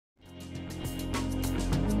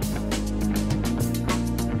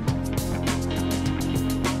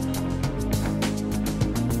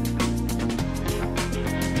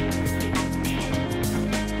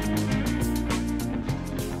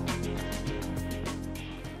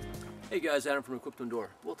Hey guys, Adam from Equipped Indoor.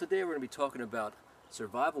 Well, today we're going to be talking about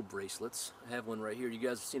survival bracelets. I have one right here. You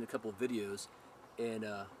guys have seen a couple of videos, and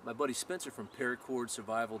my buddy Spencer from Paracord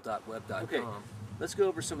survival.web.com. Okay, let's go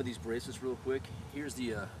over some of these bracelets real quick. Here's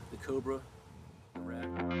the Cobra wrap.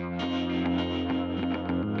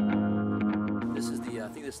 This is the I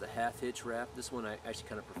think this is the half hitch wrap. This one I actually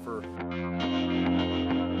kind of prefer.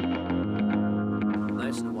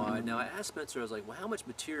 Nice and wide. Now I asked Spencer, I was like, well, how much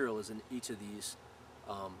material is in each of these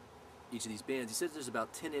bands? He says there's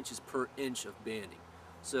about 10 inches per inch of banding.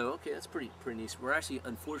 So okay, that's pretty nice. We're actually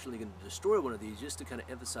unfortunately going to destroy one of these just to kind of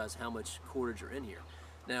emphasize how much cordage are in here.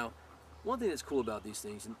 Now, one thing that's cool about these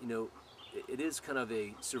things, and it is kind of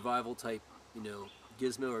a survival type,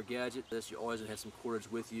 gizmo or gadget. This, you always have some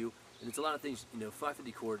cordage with you, and it's a lot of things.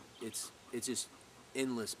 550 cord. It's just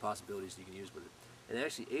endless possibilities you can use with it. And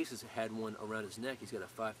actually, Ace has had one around his neck. He's got a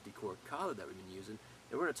 550 cord collar that we've been using,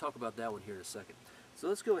 and we're going to talk about that one here in a second. So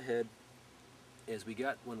let's go ahead, as we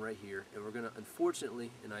got one right here, and we're going to, unfortunately,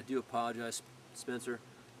 and I do apologize, Spencer,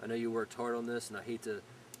 I know you worked hard on this, and I hate to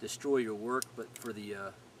destroy your work, but for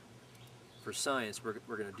science, we're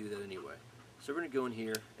going to do that anyway. So we're going to go in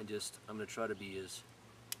here and I'm going to try to be as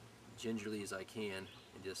gingerly as I can,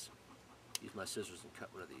 and just use my scissors and cut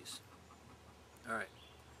one of these. Alright,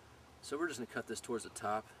 so we're just going to cut this towards the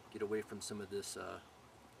top, get away from some of this,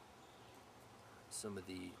 some of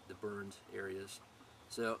the burned areas.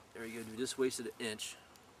 So there you go. We just wasted an inch.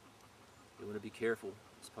 You want to be careful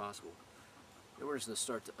as possible. And we're just going to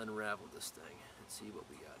start to unravel this thing and see what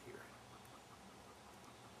we got here.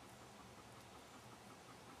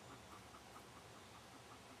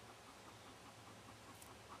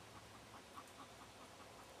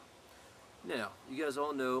 Now, you guys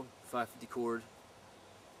all know 550 cord.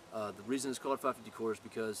 The reason it's called 550 cord is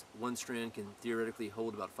because one strand can theoretically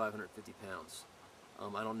hold about 550 pounds.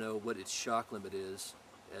 I don't know what its shock limit is,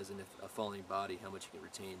 as in a falling body, how much you can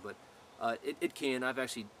retain, but it can. I've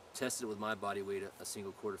actually tested it with my body weight, a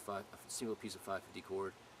single piece of 550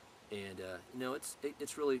 cord, and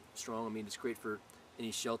it's really strong. I mean, it's great for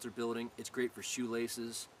any shelter building. It's great for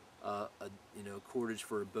shoelaces, cordage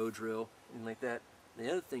for a bow drill, and like that. And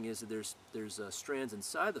the other thing is that there's strands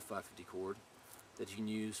inside the 550 cord that you can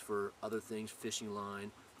use for other things, fishing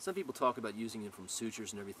line. Some people talk about using it from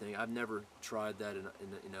sutures and everything. I've never tried that, and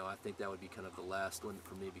I think that would be kind of the last limit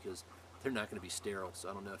for me, because they're not going to be sterile. So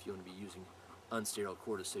I don't know if you want to be using unsterile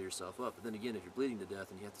cord to sew yourself up. But then again, if you're bleeding to death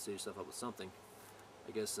and you have to sew yourself up with something,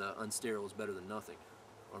 I guess unsterile is better than nothing.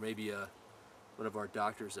 Or maybe one of our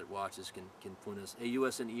doctors that watches can point us, hey,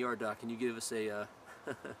 USN ER doc, can you give us a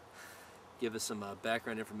give us some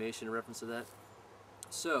background information in reference to that?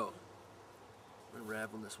 So I'm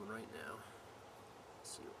unraveling this one right now.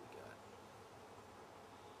 Let's see what we got.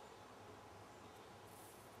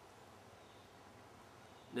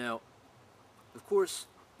 Now, of course,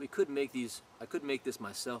 we could make these. I could make this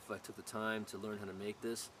myself if I took the time to learn how to make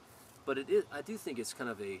this, but I do think it's kind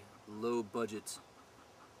of a low budget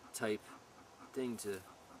type thing to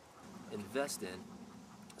invest in.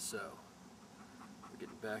 So we're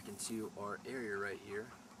getting back into our area right here.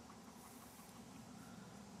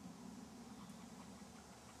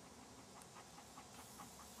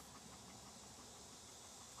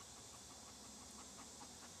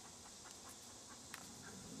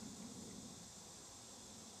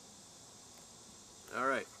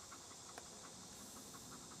 Alright,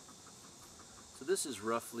 so this is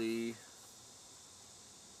roughly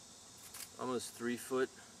almost 3 foot.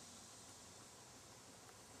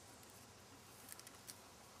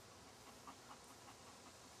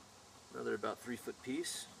 Another about 3 foot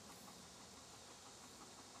piece.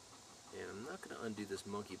 And I'm not going to undo this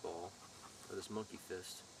monkey ball, or this monkey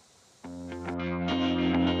fist.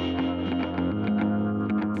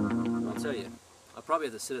 I'll tell you, I'll probably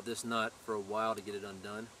have to sit at this knot for a while to get it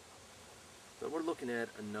undone. But we're looking at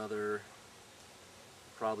another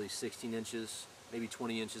probably 16 inches, maybe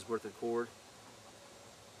 20 inches worth of cord.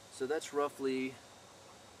 So that's roughly,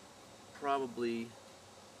 probably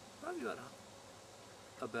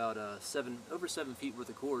about over 7 feet worth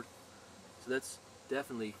of cord. So that's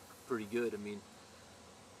definitely pretty good. I mean,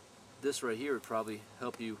 this right here would probably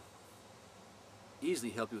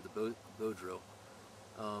easily help you with the bow drill.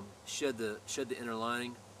 Shed the inner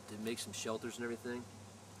lining to make some shelters and everything.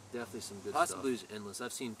 Definitely some good stuff. Possibilities are endless.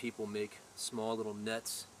 I've seen people make small little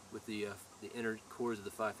nets with the inner cores of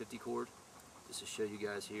the 550 cord. Just to show you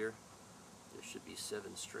guys here, there should be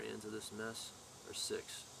 7 strands of this mess, or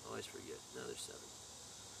 6. I always forget. No, there's 7.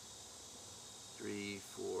 3,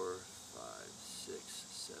 4, 5, 6,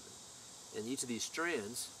 7. And each of these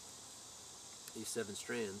strands, these 7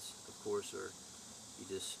 strands, of course, you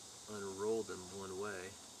just unroll them one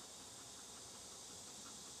way,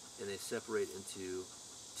 and they separate into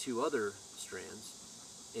 2 other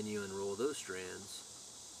strands, and you unroll those strands,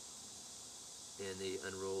 and they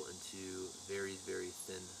unroll into very, very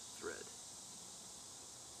thin thread.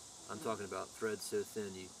 I'm talking about thread so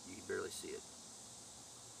thin you can barely see it.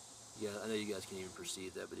 Yeah, I know you guys can't even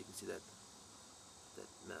perceive that, but you can see that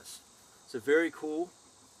mess. So very cool,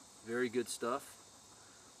 very good stuff.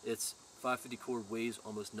 It's 550 cord weighs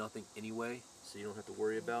almost nothing anyway, so you don't have to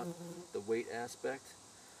worry about the weight aspect.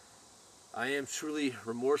 I am truly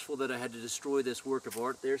remorseful that I had to destroy this work of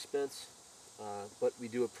art there, Spence, but we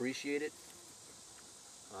do appreciate it.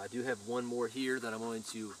 I do have one more here that I'm going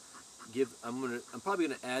to give. I'm probably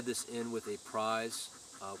going to add this in with a prize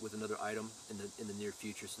with another item in the near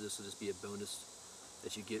future. So this will just be a bonus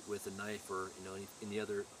that you get with a knife or any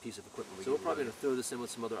other piece of equipment. So we're probably going to throw this in with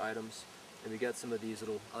some other items. And we got some of these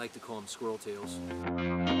little, I like to call them squirrel tails. So you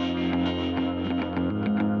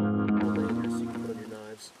can put on your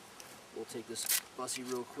knives. We'll take this bussy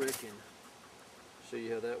real quick and show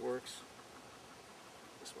you how that works.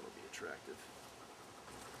 This one will be attractive.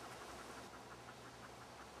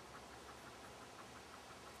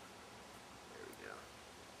 There we go.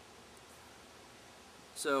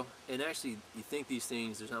 So, and actually, you think these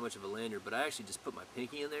things, there's not much of a lanyard, but I actually just put my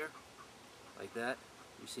pinky in there, like that.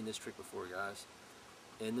 You've seen this trick before, guys.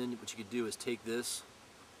 And then what you could do is take this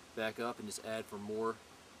back up and just add for more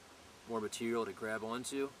material to grab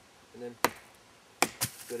onto, and then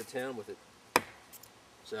go to town with it.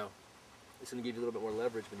 So it's going to give you a little bit more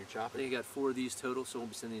leverage when you're chopping. I think I got 4 of these total, so we'll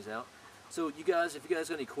be sending these out. So you guys, if you guys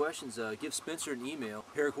got any questions, give Spencer an email,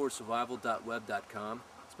 paraCordSurvival.web.com.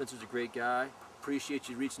 Spencer's a great guy. Appreciate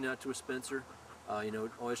you reaching out to us, Spencer.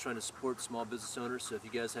 Always trying to support small business owners. So if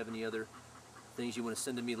you guys have any other things you want to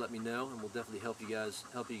send to me, let me know, and we'll definitely help you guys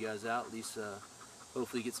out. At least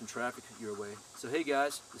hopefully get some traffic your way. So hey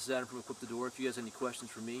guys, this is Adam from Equip the Door. If you guys have any questions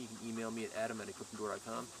for me, you can email me at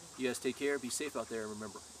adam@equipthedoor.com. You guys take care, be safe out there, and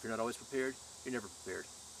remember, if you're not always prepared, you're never prepared.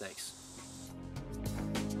 Thanks.